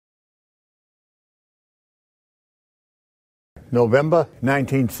November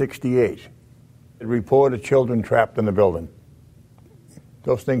 1968. It reported children trapped in the building.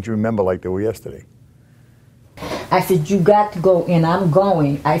 Those things you remember like they were yesterday. I said, you got to go, and I'm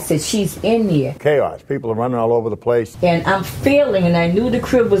going. I said, she's in there. Chaos. People are running all over the place. And I'm feeling, and I knew the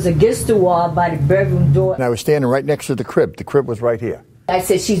crib was against the wall by the bedroom door. And I was standing right next to the crib. The crib was right here. I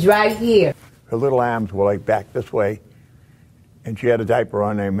said, she's right here. Her little arms were like back this way, and she had a diaper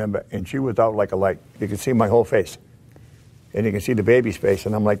on, I remember, and she was out like a light. You could see my whole face, and you can see the baby's face,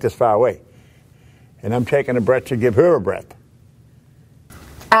 and I'm like this far away. And I'm taking a breath to give her a breath.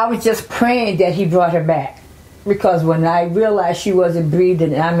 I was just praying that he brought her back. Because when I realized she wasn't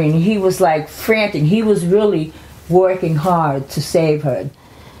breathing, I mean, he was like frantic. He was really working hard to save her.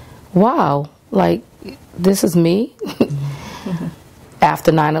 Wow, like, this is me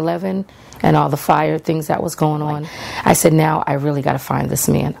after 9/11 and all the fire things that was going on. I said, now I really got to find this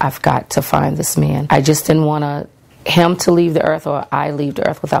man. I've got to find this man. I just didn't want him to leave the earth or I leave the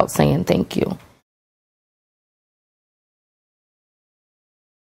earth without saying thank you.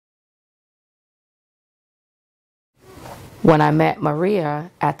 When I met Maria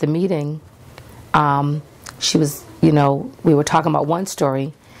at the meeting, she was, we were talking about one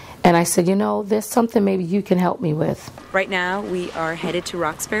story, and I said, there's something maybe you can help me with. Right now, we are headed to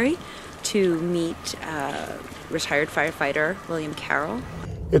Roxbury to meet retired firefighter William Carroll.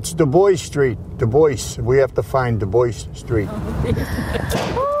 It's Du Bois Street. Du Bois. We have to find Du Bois Street.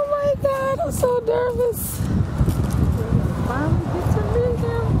 Oh my God, I'm so nervous.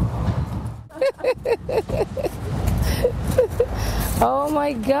 Oh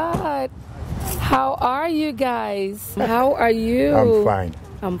my God. How are you guys? How are you? I'm fine.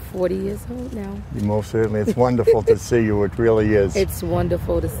 I'm 40 years old now. Most certainly. It's wonderful to see you. It really is. It's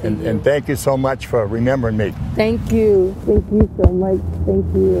wonderful to see you. And thank you so much for remembering me. Thank you. Thank you so much.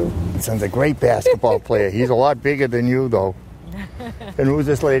 Thank you. Son's a great basketball player. He's a lot bigger than you, though. And who's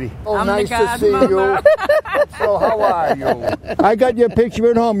this lady? Oh, I'm nice the to see you. So how are you? I got your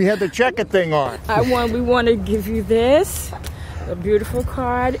picture at home. You had the checker thing on. We want to give you this, a beautiful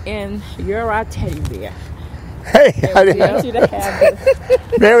card, and you're our teddy bear. Hey, I want you to have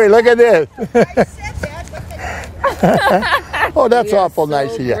this. Mary, look at this. Oh, that's awful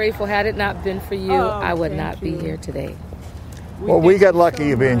nice of you. I'm grateful. Had it not been for you, I would not be here today. Well, we got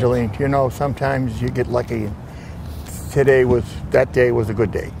lucky, Evangeline. Sometimes you get lucky. That day was a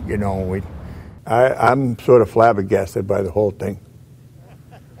good day. I'm sort of flabbergasted by the whole thing.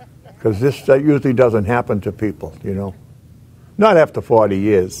 Because that usually doesn't happen to people, Not after 40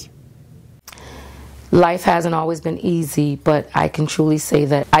 years. Life hasn't always been easy, but I can truly say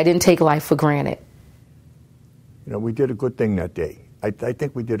that I didn't take life for granted. We did a good thing that day. I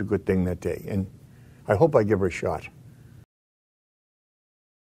think we did a good thing that day. And I hope I give her a shot.